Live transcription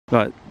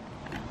Right,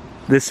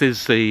 this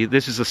is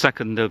the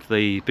second of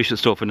the Bishop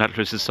Stortford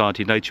Natural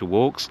Society nature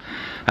walks,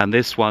 and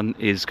this one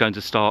is going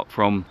to start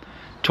from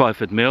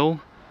Twyford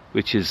Mill,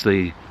 which is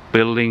the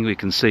building we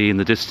can see in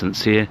the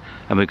distance here,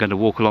 and we're going to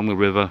walk along the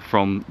river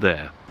from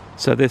there.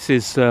 So this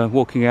is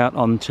walking out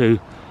onto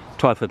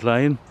Twyford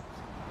Lane,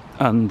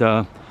 and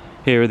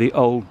here are the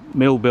old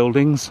mill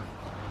buildings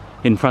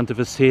in front of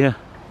us here,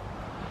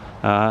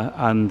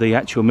 and the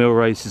actual mill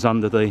race is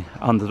under the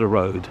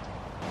road.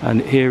 And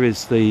here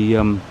is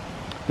the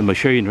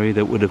machinery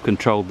that would have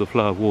controlled the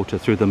flow of water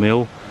through the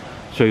mill,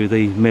 through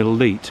the mill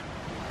leat.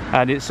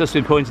 And it's just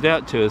been pointed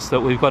out to us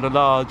that we've got a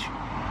large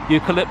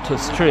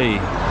eucalyptus tree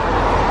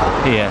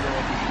here.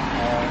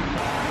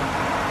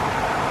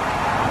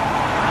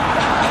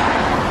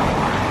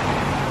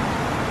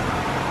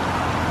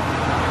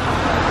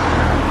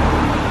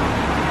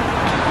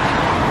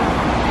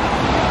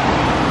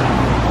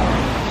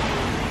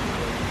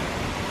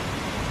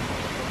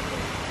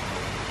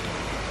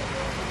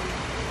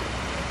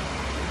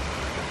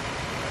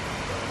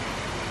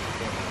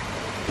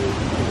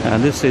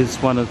 And this is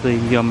one of the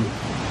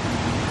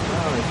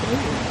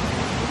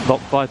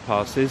lock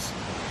bypasses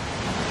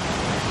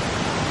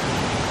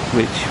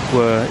which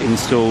were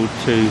installed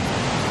to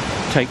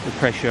take the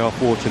pressure off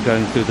water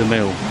going through the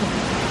mill.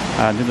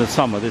 And in the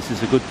summer this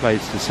is a good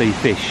place to see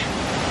fish.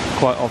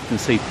 Quite often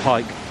see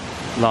pike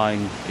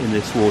lying in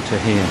this water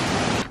here.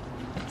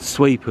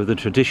 Sweep of the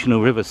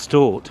traditional River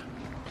Stort.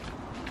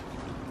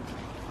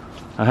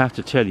 I have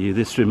to tell you,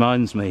 this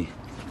reminds me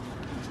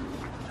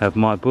of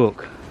my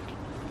book,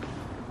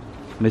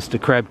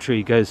 Mr.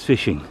 Crabtree Goes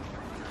Fishing.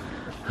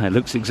 It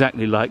looks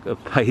exactly like a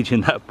page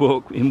in that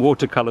book in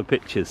watercolour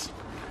pictures.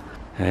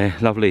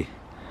 Lovely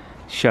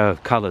show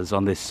of colours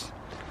on this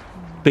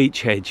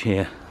beach hedge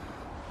here.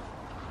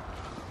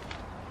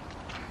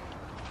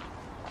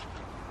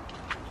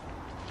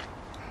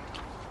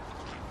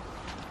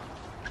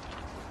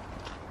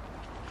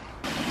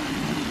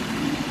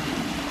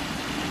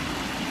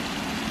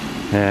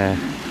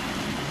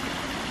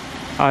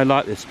 I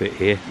like this bit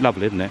here,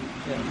 lovely, isn't it?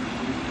 Yeah.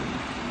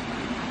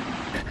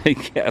 You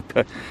get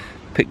a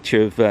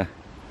picture of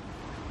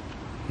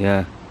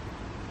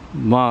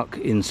Mark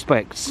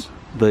inspects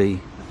the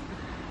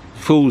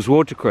fool's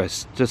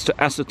watercress just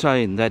to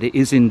ascertain that it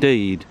is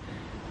indeed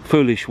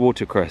foolish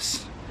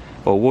watercress,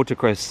 or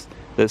watercress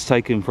that's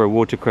taken for a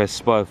watercress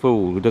by a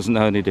fool who doesn't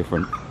know any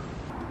different.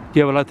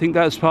 Yeah, well, I think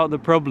that's part of the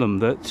problem,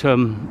 that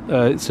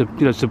it's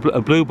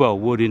a bluebell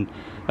wood in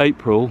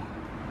April,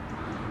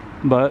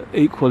 but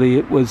equally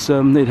it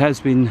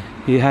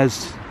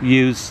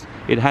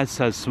has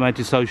had some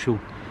antisocial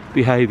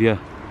behaviour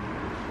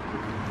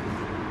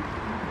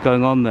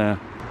going on there.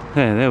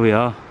 There we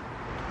are.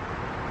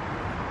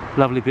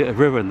 Lovely bit of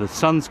river, and the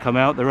sun's come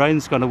out, the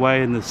rain's gone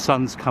away and the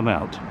sun's come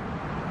out.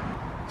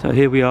 So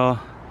here we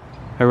are,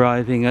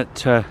 arriving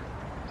at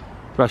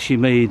Rushy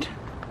Mead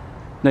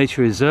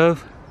Nature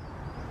Reserve.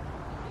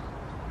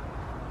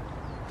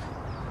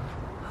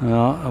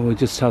 I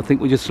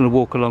think we're just going to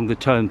walk along the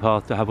towing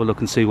path to have a look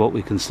and see what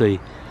we can see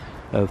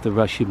of the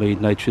Rushy Mead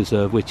Nature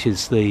Reserve, which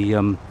is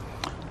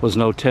was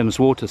an old Thames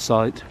water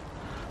site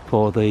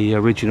for the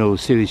original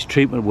sewage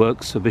treatment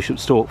works of Bishop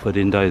Stortford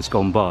in days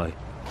gone by.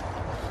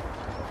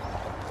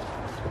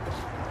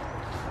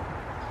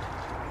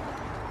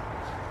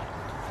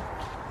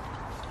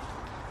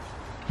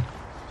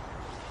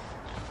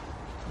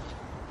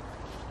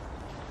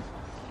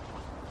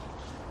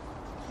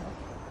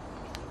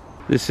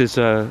 This is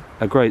a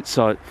great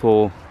site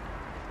for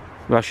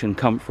Russian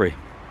comfrey,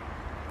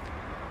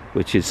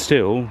 which is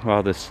still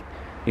rather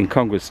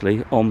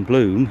incongruously on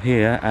bloom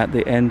here at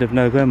the end of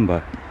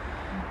November.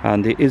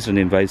 And it is an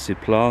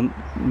invasive plant,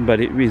 but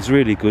it is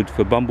really good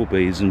for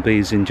bumblebees and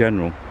bees in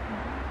general.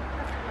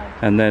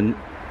 And then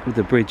with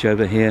the bridge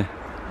over here,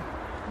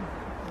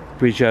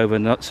 bridge over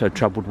not so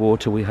troubled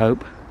water, we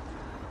hope.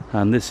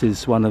 And this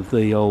is one of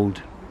the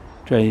old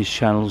drainage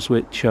channels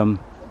which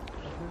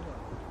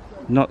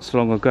not so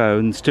long ago,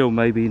 and still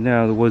maybe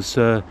now, was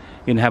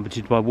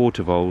inhabited by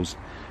water voles.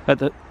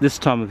 At this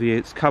time of year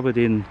it's covered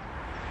in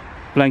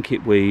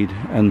blanket weed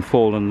and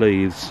fallen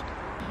leaves.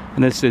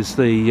 And this is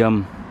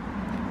the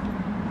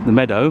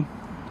meadow,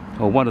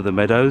 or one of the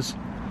meadows,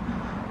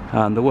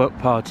 and the work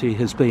party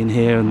has been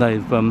here, and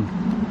they've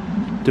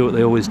do what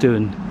they always do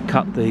and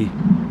cut the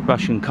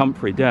Russian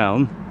comfrey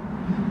down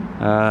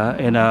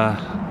in a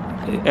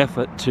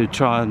effort to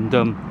try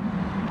and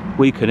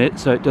weaken it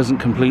so it doesn't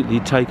completely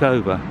take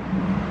over.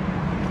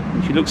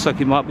 It looks like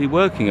it might be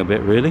working a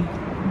bit, really.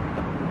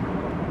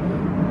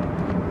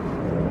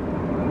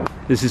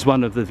 This is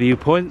one of the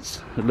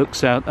viewpoints. It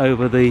looks out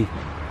over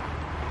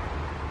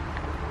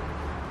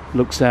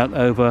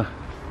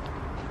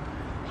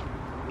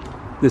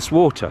this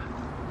water.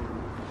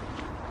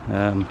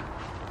 You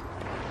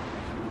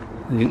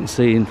can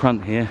see in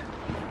front here,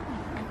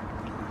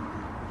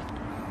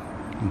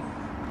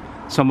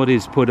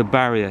 somebody's put a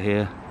barrier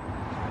here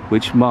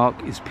which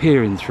Mark is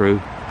peering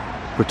through,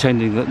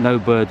 pretending that no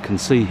bird can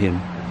see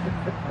him.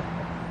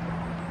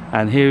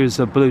 And here is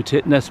a blue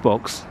tit nest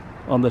box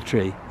on the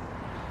tree.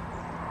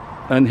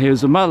 And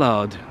here's a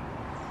mallard.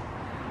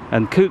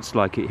 And coots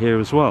like it here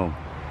as well.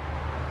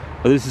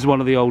 This is one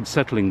of the old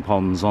settling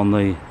ponds on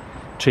the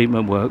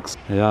treatment works.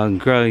 And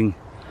growing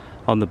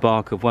on the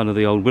bark of one of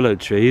the old willow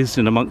trees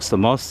and amongst the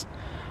moss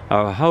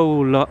are a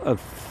whole lot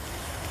of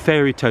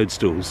fairy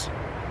toadstools.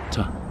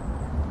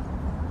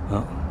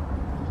 Oh.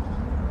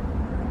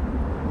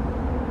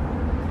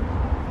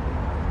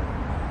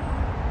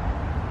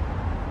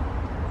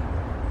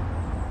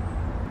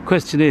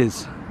 Question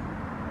is,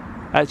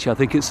 actually I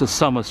think it's a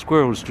summer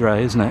squirrel's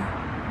dray, isn't it?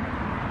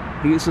 I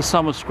think it's a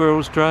summer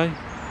squirrel's dray.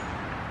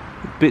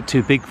 A bit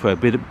too big for a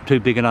bit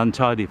too big and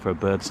untidy for a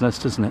bird's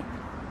nest, isn't it?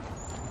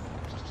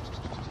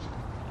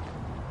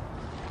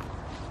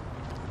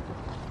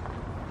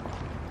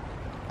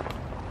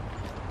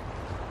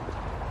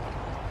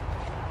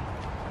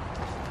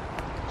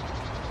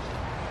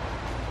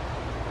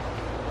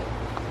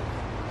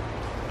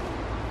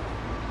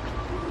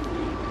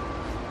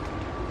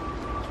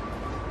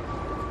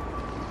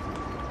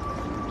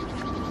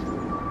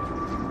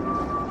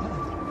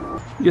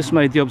 Just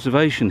made the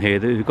observation here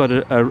that we've got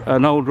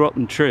an old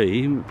rotten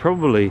tree,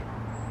 probably,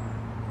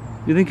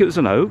 you think it was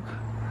an oak?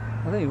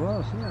 I think it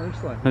was, yeah, it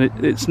looks like.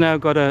 And it's now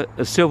got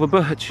a silver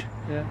birch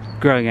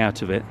growing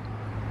out of it,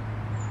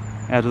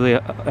 out of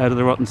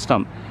the rotten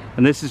stump.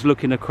 And this is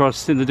looking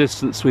across in the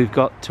distance. We've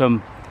got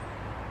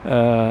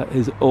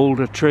is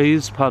alder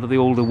trees, part of the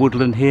alder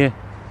woodland here,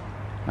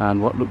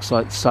 and what looks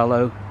like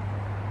sallow.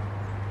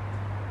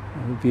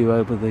 A view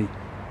over the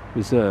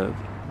reserve.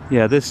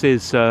 Yeah, this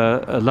is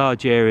a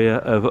large area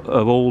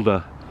of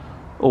alder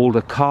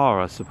carr,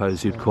 I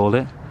suppose you'd call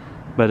it.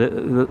 But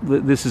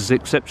this is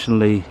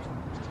exceptionally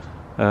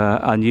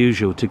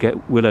unusual to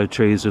get willow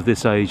trees of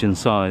this age and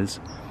size.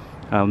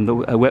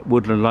 A wet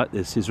woodland like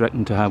this is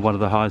reckoned to have one of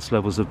the highest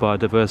levels of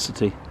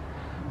biodiversity.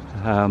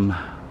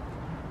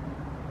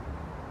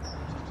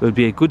 It would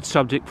be a good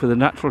subject for the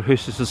Natural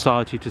History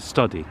Society to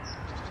study.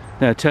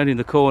 Now, turning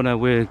the corner,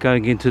 we're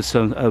going into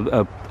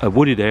a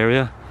wooded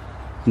area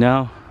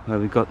now, where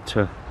we've got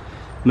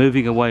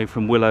moving away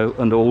from willow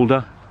and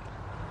alder,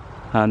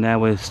 and now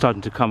we're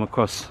starting to come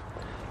across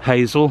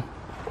hazel,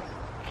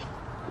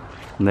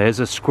 and there's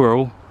a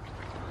squirrel,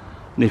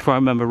 and if I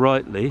remember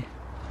rightly,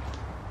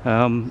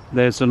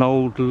 there's an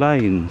old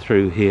lane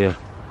through here,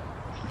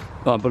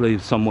 I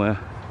believe, somewhere.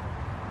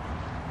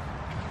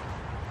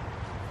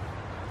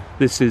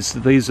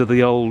 These are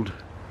the old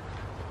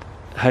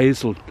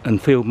hazel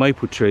and field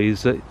maple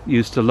trees that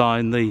used to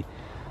line the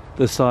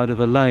side of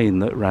a lane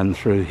that ran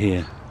through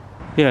here.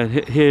 Yeah,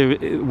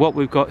 here, what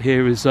we've got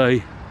here is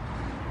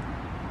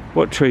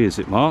what tree is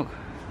it, Mark?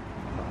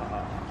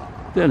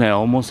 An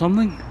elm or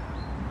something?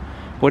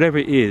 Whatever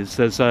it is,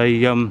 there's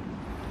a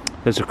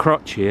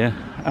crotch here,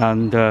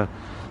 and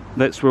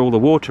that's where all the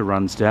water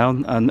runs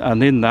down,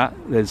 and in that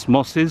there's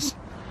mosses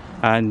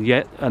and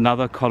yet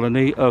another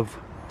colony of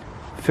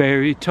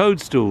fairy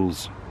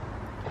toadstools.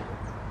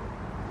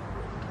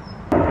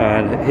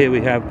 And here we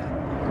have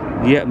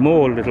yet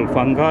more little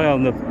fungi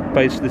on the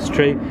base of this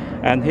tree,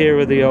 and here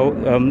are the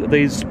old,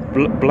 these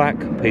black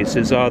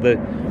pieces are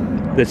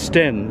the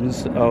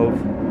stems of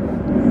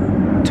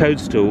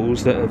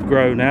toadstools that have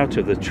grown out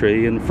of the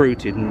tree and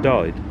fruited and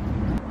died.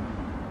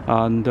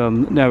 And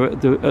now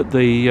at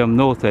the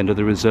north end of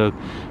the reserve,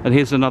 and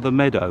here's another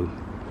meadow,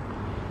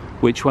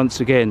 which once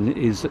again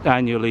is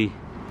annually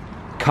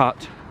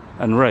cut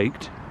and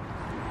raked.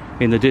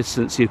 In the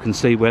distance you can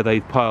see where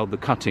they've piled the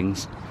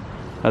cuttings.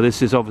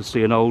 This is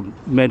obviously an old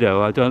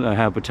meadow. I don't know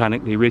how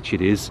botanically rich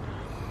it is.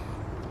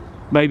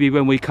 Maybe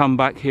when we come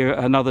back here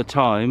another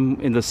time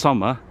in the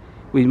summer,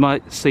 we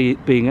might see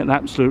it being an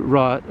absolute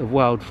riot of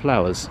wild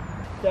flowers.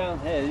 Down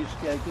here you used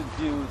to get a good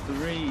view of the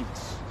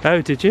reeds.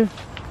 Oh, did you?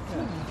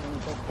 Yeah.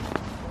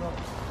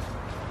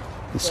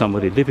 There's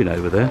somebody living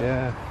over there.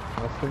 Yeah,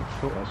 I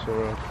thought I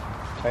saw a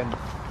tent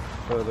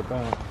further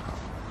back.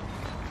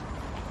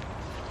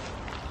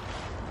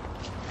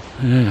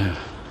 Yeah.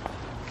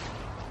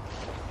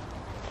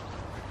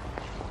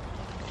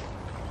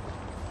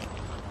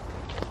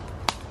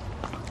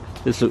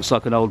 This looks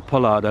like an old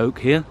pollard oak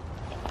here.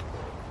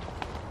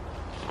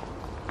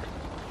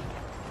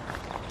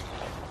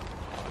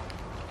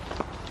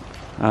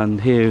 And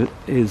here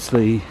is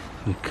we're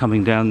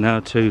coming down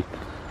now to,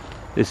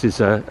 this is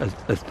a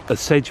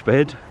sedge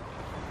bed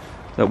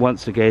that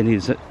once again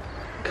is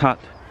cut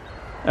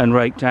and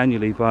raked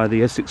annually by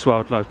the Essex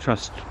Wildlife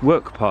Trust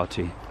Work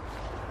Party.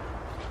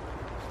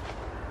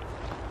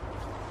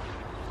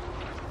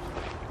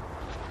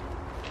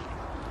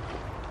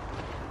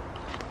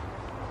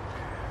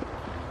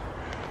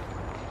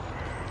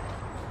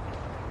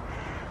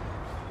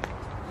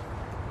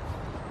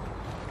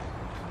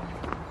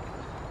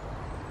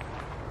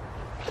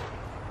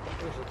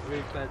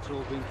 Bed's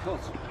all been cut.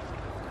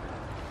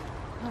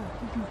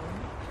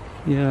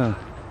 Yeah.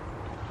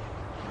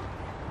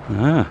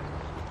 Ah.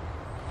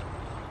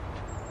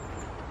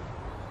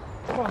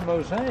 Quite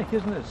mosaic,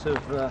 isn't it,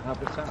 of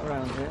habitat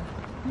around here?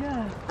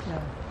 Yeah,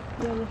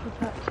 little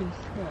patches.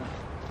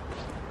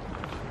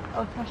 Yeah.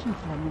 Old-fashioned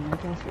farming, I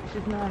guess, which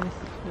is nice.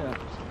 Yeah.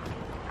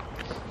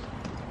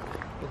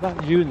 But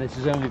that unit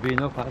has only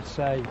been up, I'd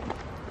say,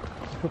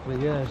 a couple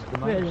of years at the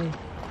most. Really?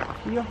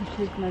 You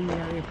obviously have known the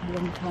area for a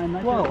long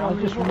time. Well, I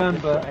just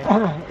remember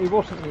he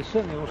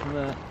certainly wasn't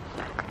there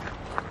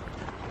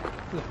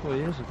 3 or 4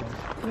 years ago.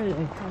 Really?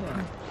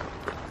 Yeah.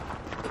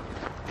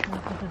 I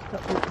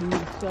stopped walking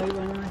this way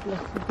when I'd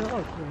lost the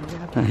dog.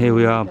 Really. And here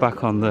we are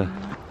back on the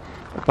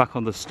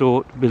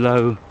Stort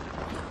below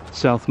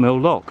South Mill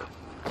Lock.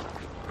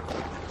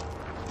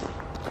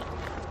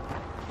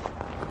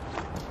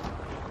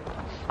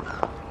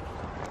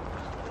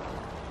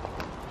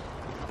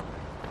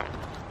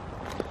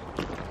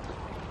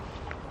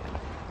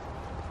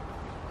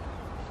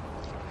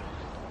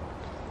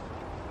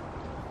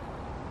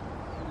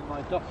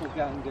 My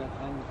doppelganger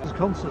and there's a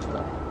concert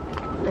there.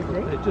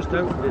 Lovely. They just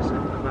opened this in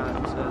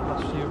about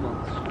last few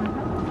months.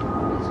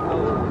 It's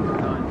old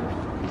kind of.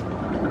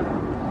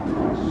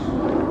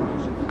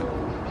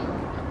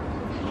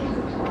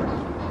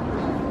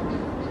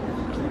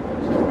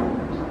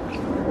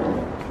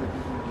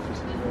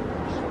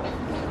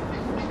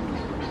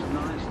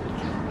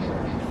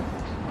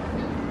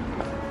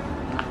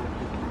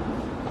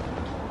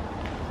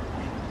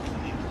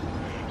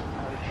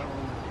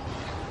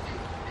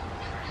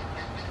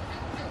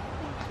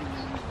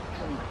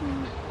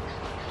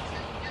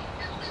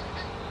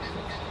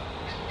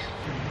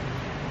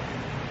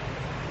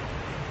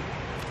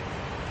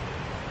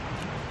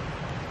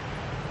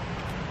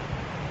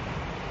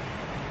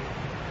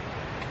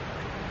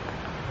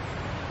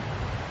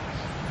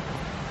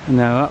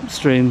 Now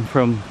upstream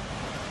from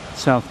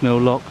South Mill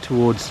Lock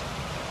towards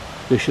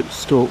Bishop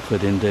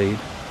Stortford indeed.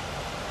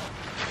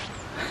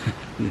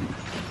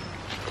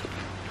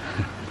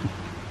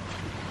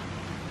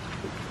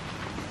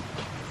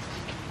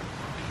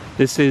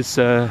 This is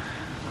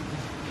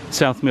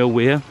South Mill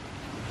Weir,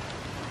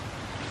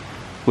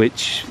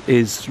 which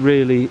is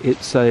really it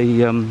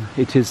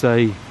is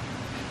a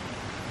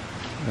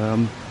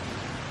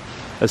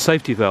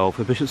safety valve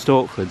for Bishop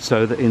Stortford,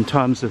 so that in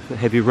times of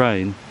heavy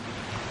rain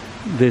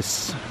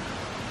this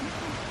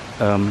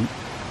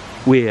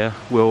weir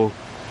will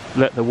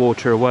let the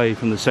water away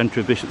from the centre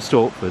of Bishop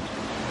Stortford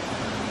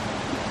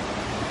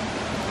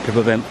to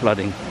prevent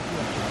flooding.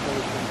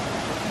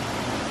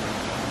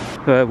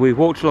 We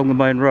walked along the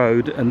main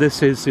road, and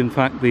this is in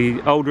fact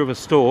the old River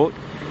Stort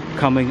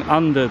coming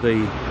under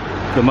the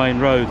main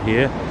road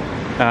here,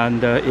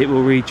 and it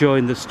will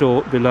rejoin the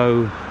Stort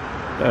below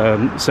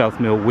South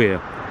Mill Weir.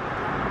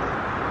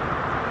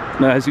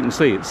 Now, as you can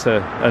see, it's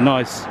a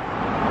nice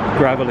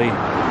gravelly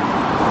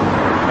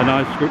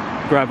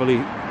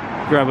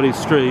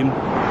stream.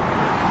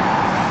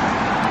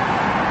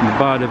 And the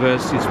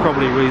biodiversity is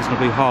probably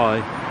reasonably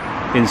high,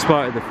 in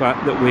spite of the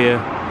fact that we're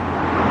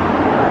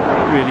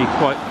really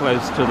quite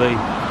close to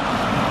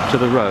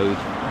the road.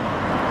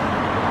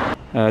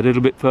 A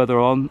little bit further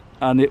on,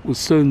 and it will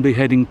soon be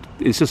heading.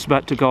 It's just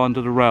about to go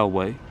under the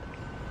railway,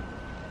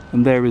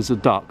 and there is a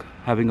duck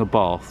having a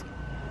bath.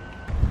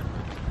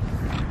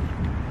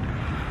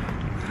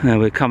 Now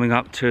we're coming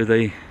up to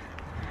the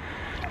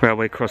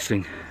railway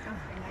crossing.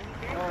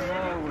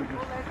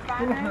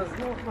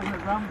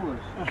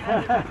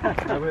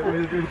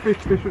 We're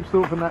Bishop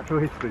Stortford Natural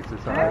History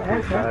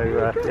Society,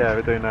 so yeah,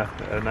 we're doing a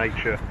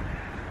nature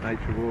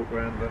walk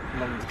around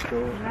along the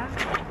Stort.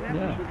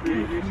 Yeah.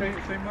 You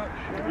see much?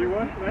 You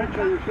weren't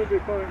nature, you should be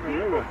following the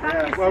river.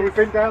 Yeah. Well, we've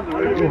been down the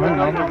river.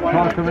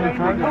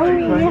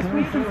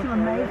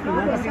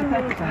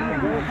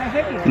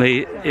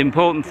 The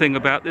important thing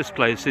about this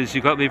place is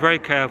you've got to be very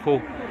careful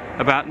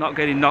about not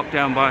getting knocked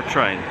down by a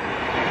train.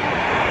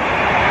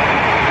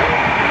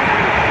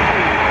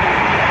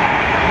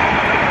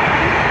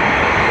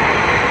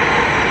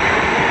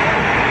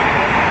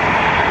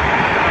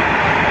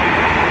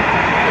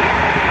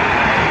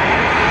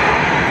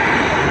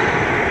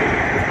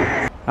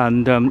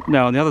 And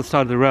now on the other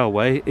side of the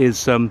railway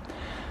is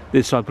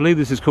this, I believe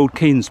this is called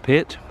Keen's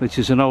Pit, which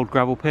is an old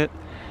gravel pit,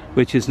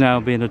 which is now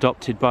being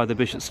adopted by the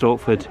Bishop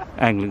Stortford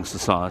Angling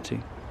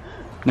Society.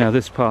 Now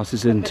this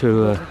passes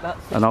into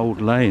an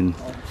old lane,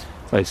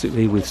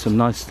 basically, with some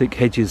nice thick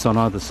hedges on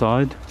either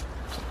side,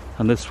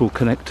 and this will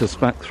connect us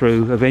back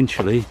through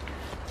eventually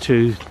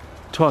to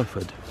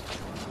Twyford.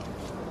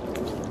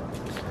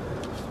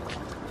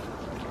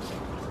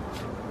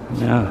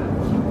 Now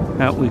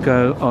out we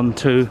go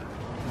onto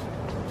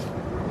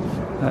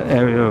that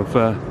area of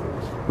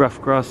rough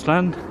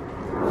grassland.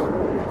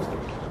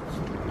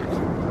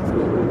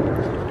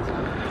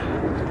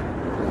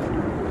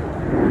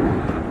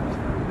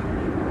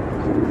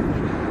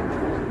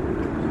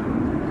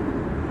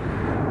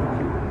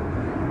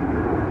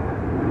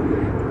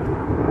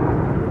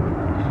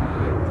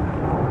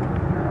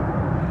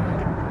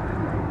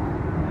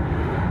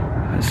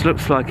 This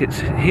looks like it's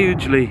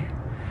hugely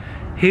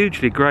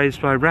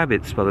grazed by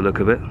rabbits by the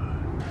look of it.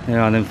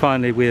 Yeah, and then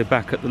finally we're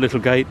back at the little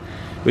gate,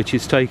 which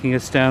is taking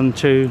us down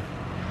to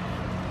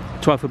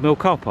Twyford Mill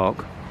car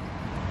park.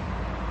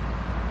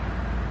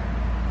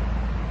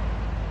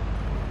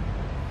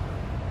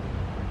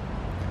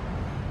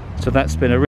 So that's been a